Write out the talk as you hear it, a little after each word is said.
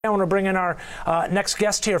I want to bring in our next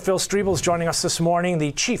guest here. Phil Strebel is joining us this morning,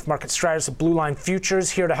 the Chief Market Strategist of Blue Line Futures,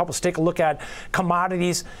 here to help us take a look at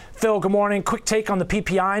commodities. Phil, good morning. Quick take on the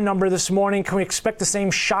PPI number this morning. Can we expect the same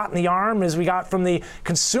shot in the arm as we got from the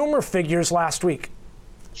consumer figures last week?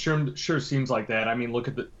 Sure seems like that. I mean, look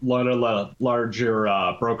at the lot of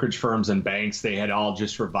larger brokerage firms and banks. They had all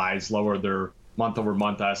just revised lower their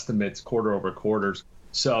month-over-month estimates, quarter-over-quarters.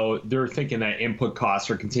 So they're thinking that input costs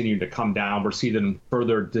are continuing to come down. We're seeing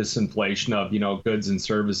further disinflation of, goods and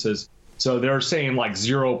services. So they're saying like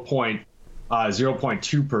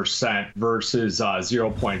 0.2% versus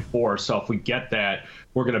 0.4. So if we get that,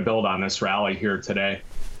 we're going to build on this rally here today.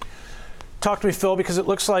 Talk to me, Phil, because it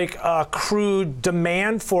looks like crude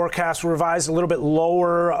demand forecasts were revised a little bit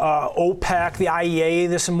lower. OPEC, the IEA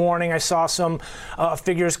this morning, I saw some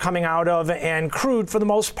figures coming out of, and crude, for the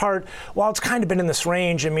most part, while it's kind of been in this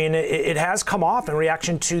range, I mean, it has come off in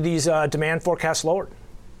reaction to these demand forecasts lowered.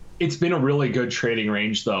 It's been a really good trading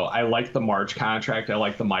range, though. I like the March contract. I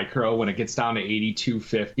like the micro. When it gets down to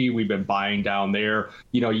 82.50, we've been buying down there.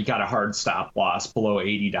 You got a hard stop loss below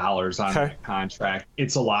 $80 on that contract.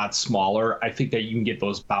 It's a lot smaller. I think that you can get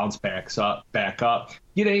those bounce back up.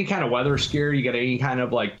 You get any kind of weather scare, you get any kind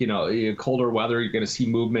of colder weather, you're going to see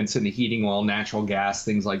movements in the heating oil, natural gas,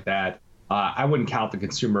 things like that. I wouldn't count the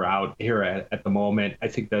consumer out here at the moment. I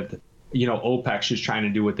think that OPEC's just trying to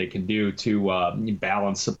do what they can do to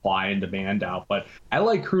balance supply and demand out. But I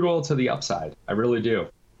like crude oil to the upside. I really do.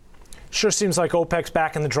 Sure seems like OPEC's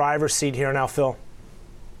back in the driver's seat here now, Phil.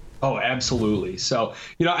 Oh, absolutely. So,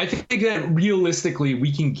 I think that realistically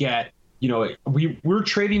we can get, we're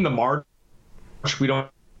trading the March. We don't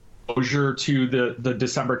exposure to the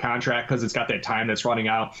December contract because it's got that time that's running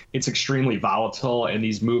out. It's extremely volatile, and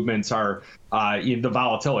these movements are the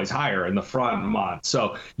volatility is higher in the front month.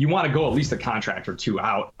 So you want to go at least a contract or two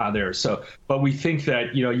out there. So, but we think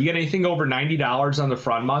that you get anything over $90 on the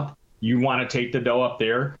front month, you want to take the dough up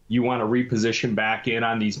there. You want to reposition back in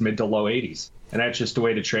on these mid to low 80s, and that's just the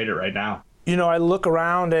way to trade it right now. I look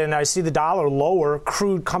around and I see the dollar lower,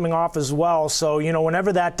 crude coming off as well. So,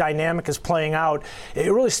 whenever that dynamic is playing out,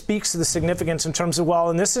 it really speaks to the significance in terms of, well,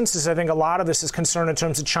 in this instance, I think a lot of this is concerned in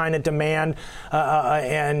terms of China demand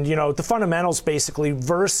and, the fundamentals basically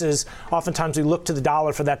versus oftentimes we look to the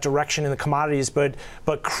dollar for that direction in the commodities. But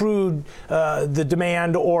crude, the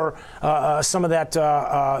demand or some of that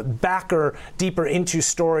backer deeper into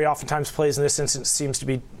story oftentimes plays in this instance seems to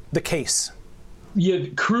be the case. Yeah,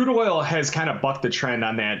 crude oil has kind of bucked the trend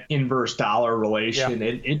on that inverse dollar relation. Yeah.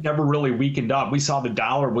 It never really weakened up. We saw the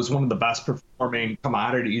dollar was one of the best performing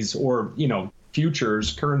commodities or,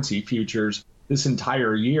 currency futures this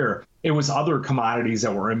entire year. It was other commodities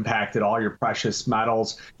that were impacted, all your precious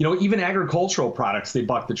metals, even agricultural products, they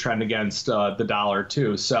bucked the trend against the dollar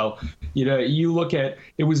too. So, you look at,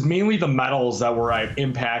 it was mainly the metals that were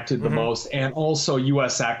impacted the most, and also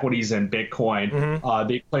U.S. equities and Bitcoin.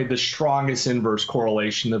 They played the strongest inverse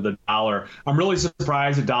correlation to the dollar. I'm really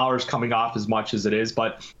surprised the dollar is coming off as much as it is,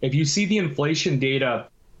 but if you see the inflation data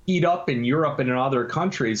heat up in Europe and in other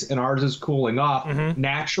countries, and ours is cooling off,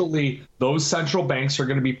 naturally, those central banks are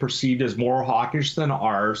going to be perceived as more hawkish than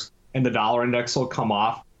ours, and the dollar index will come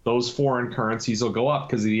off. Those foreign currencies will go up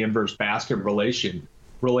because of the inverse basket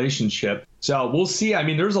relationship. So we'll see. I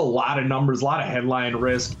mean, there's a lot of numbers, a lot of headline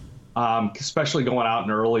risk, especially going out in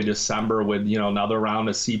early December with, another round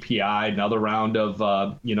of CPI, another round of,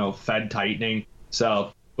 Fed tightening.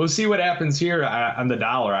 So we'll see what happens here on the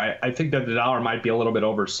dollar. I think that the dollar might be a little bit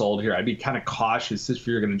oversold here. I'd be kind of cautious if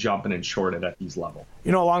you're going to jump in and short it at these levels.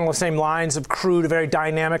 Along the same lines of crude, a very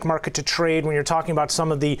dynamic market to trade when you're talking about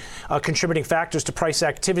some of the contributing factors to price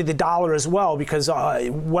activity, the dollar as well, because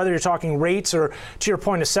whether you're talking rates or, to your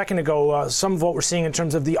point a second ago, some of what we're seeing in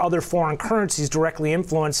terms of the other foreign currencies directly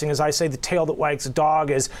influencing, as I say, the tail that wags the dog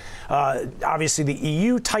is obviously the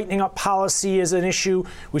EU tightening up policy is an issue.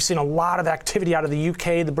 We've seen a lot of activity out of the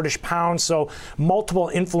UK, the British pound, so multiple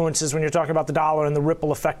influences when you're talking about the dollar and the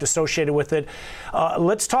ripple effect associated with it.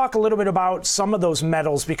 Let's talk a little bit about some of those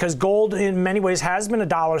metals, because gold in many ways has been a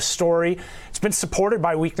dollar story. It's been supported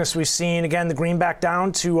by weakness we've seen. Again, the greenback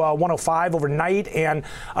down to 105 overnight, and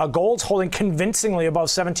gold's holding convincingly above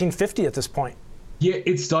 1750 at this point. Yeah,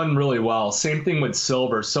 it's done really well. Same thing with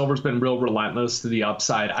silver. Silver's been real relentless to the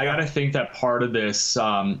upside. I got to think that part of this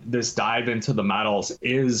this dive into the metals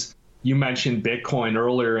is, you mentioned Bitcoin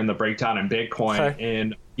earlier in the breakdown in Bitcoin,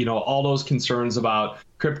 and all those concerns about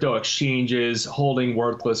crypto exchanges holding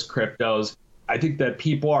worthless cryptos. I think that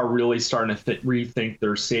people are really starting to rethink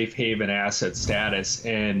their safe haven asset status,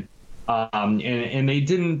 and they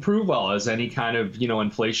didn't prove well as any kind of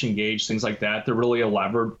inflation gauge, things like that. They're really a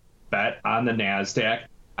levered bet on the NASDAQ.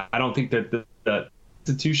 I don't think that the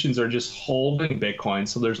institutions are just holding Bitcoin,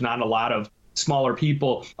 so there's not a lot of smaller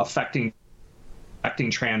people affecting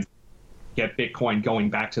trans get Bitcoin going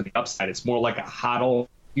back to the upside. It's more like a hodl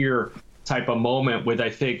here type of moment with I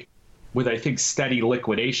think steady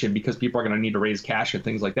liquidation, because people are going to need to raise cash and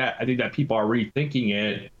things like that. I think that people are rethinking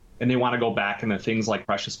it and they want to go back into things like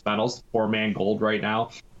precious metals. Poor man gold right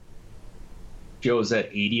now shows at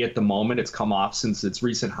 80 at the moment. It's come off since its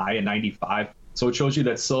recent high at 95. So it shows you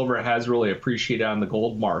that silver has really appreciated on the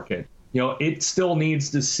gold market. You know, it still needs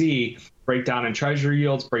to see breakdown in treasury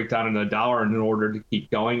yields, breakdown in the dollar in order to keep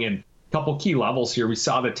going. And a couple key levels here. We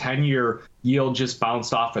saw the 10-year yield just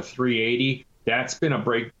bounced off of 380. That's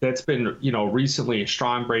been recently a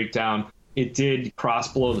strong breakdown. It did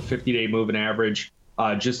cross below the 50-day moving average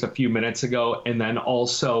just a few minutes ago. And then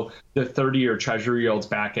also the 30-year treasury yields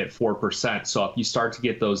back at 4%. So if you start to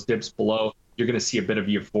get those dips below, you're going to see a bit of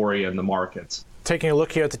euphoria in the markets. Taking a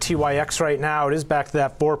look here at the TYX right now, it is back to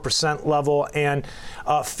that 4% level. And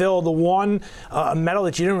Phil, the one metal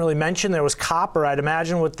that you didn't really mention there was copper. I'd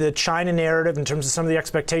imagine with the China narrative in terms of some of the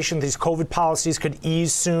expectation these COVID policies could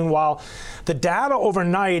ease soon, while the data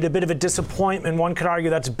overnight, a bit of a disappointment. One could argue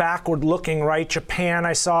that's backward looking, right? Japan,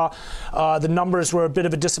 I saw the numbers were a bit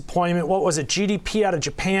of a disappointment. What was it? GDP out of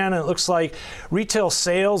Japan, and it looks like retail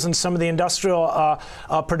sales and some of the industrial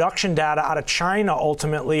production data out of China,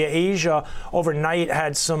 ultimately. Asia overnight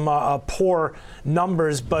had some poor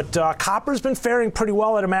numbers, but copper's been faring pretty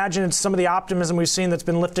well. I'd imagine it's some of the optimism we've seen that's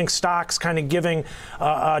been lifting stocks, kind of giving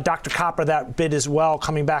Dr. Copper that bid as well,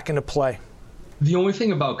 coming back into play. The only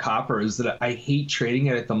thing about copper is that I hate trading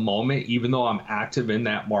it at the moment, even though I'm active in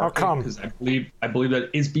that market. How come? Because I believe that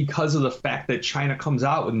is because of the fact that China comes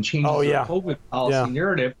out and changes the COVID policy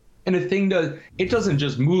narrative. And the thing it doesn't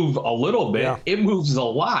just move a little bit, it moves a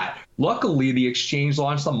lot. Luckily, the exchange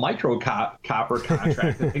launched a micro copper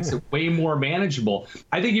contract that makes it way more manageable.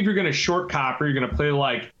 I think if you're going to short copper, you're going to play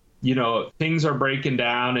like, things are breaking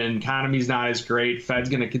down and economy's not as great. Fed's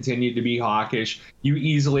going to continue to be hawkish. You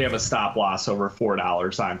easily have a stop loss over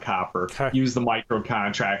 $4 on copper. Okay. Use the micro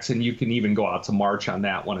contracts, and you can even go out to March on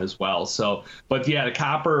that one as well. So, but yeah, the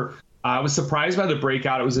copper, I was surprised by the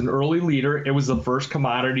breakout. It was an early leader. It was the first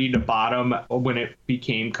commodity to bottom when it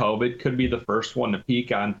became COVID. Could be the first one to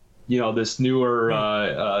peak on, this newer,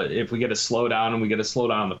 if we get a slowdown and we get a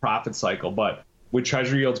slowdown in the profit cycle. But with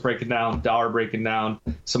treasury yields breaking down, dollar breaking down,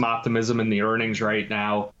 some optimism in the earnings right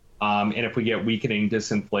now. And if we get weakening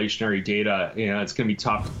disinflationary data, it's going to be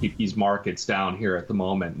tough to keep these markets down here at the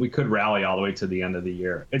moment. We could rally all the way to the end of the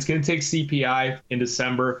year. It's going to take CPI in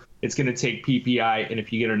December. It's going to take PPI. And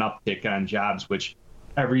if you get an uptick on jobs, which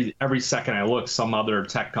every second I look, some other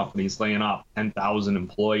tech companies laying off 10,000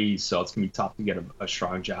 employees. So it's going to be tough to get a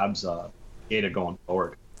strong jobs data going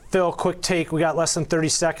forward. Phil, quick take. We got less than 30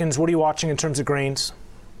 seconds. What are you watching in terms of grains?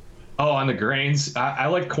 Oh, on the grains, I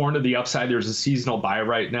like corn to the upside. There's a seasonal buy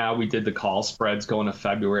right now. We did the call spreads going to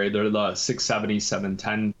February. They're the 670,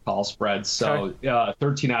 710 call spreads. So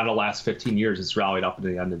 13 out of the last 15 years, it's rallied up to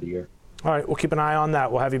the end of the year. All right, we'll keep an eye on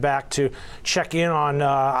that. We'll have you back to check in on,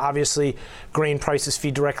 obviously, grain prices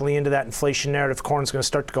feed directly into that inflation narrative. Corn's going to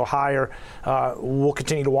start to go higher. We'll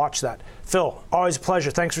continue to watch that. Phil, always a pleasure.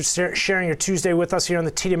 Thanks for sharing your Tuesday with us here on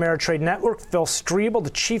the TD Ameritrade Network. Phil Strebel, the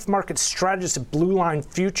Chief Market Strategist at Blue Line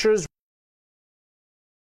Futures.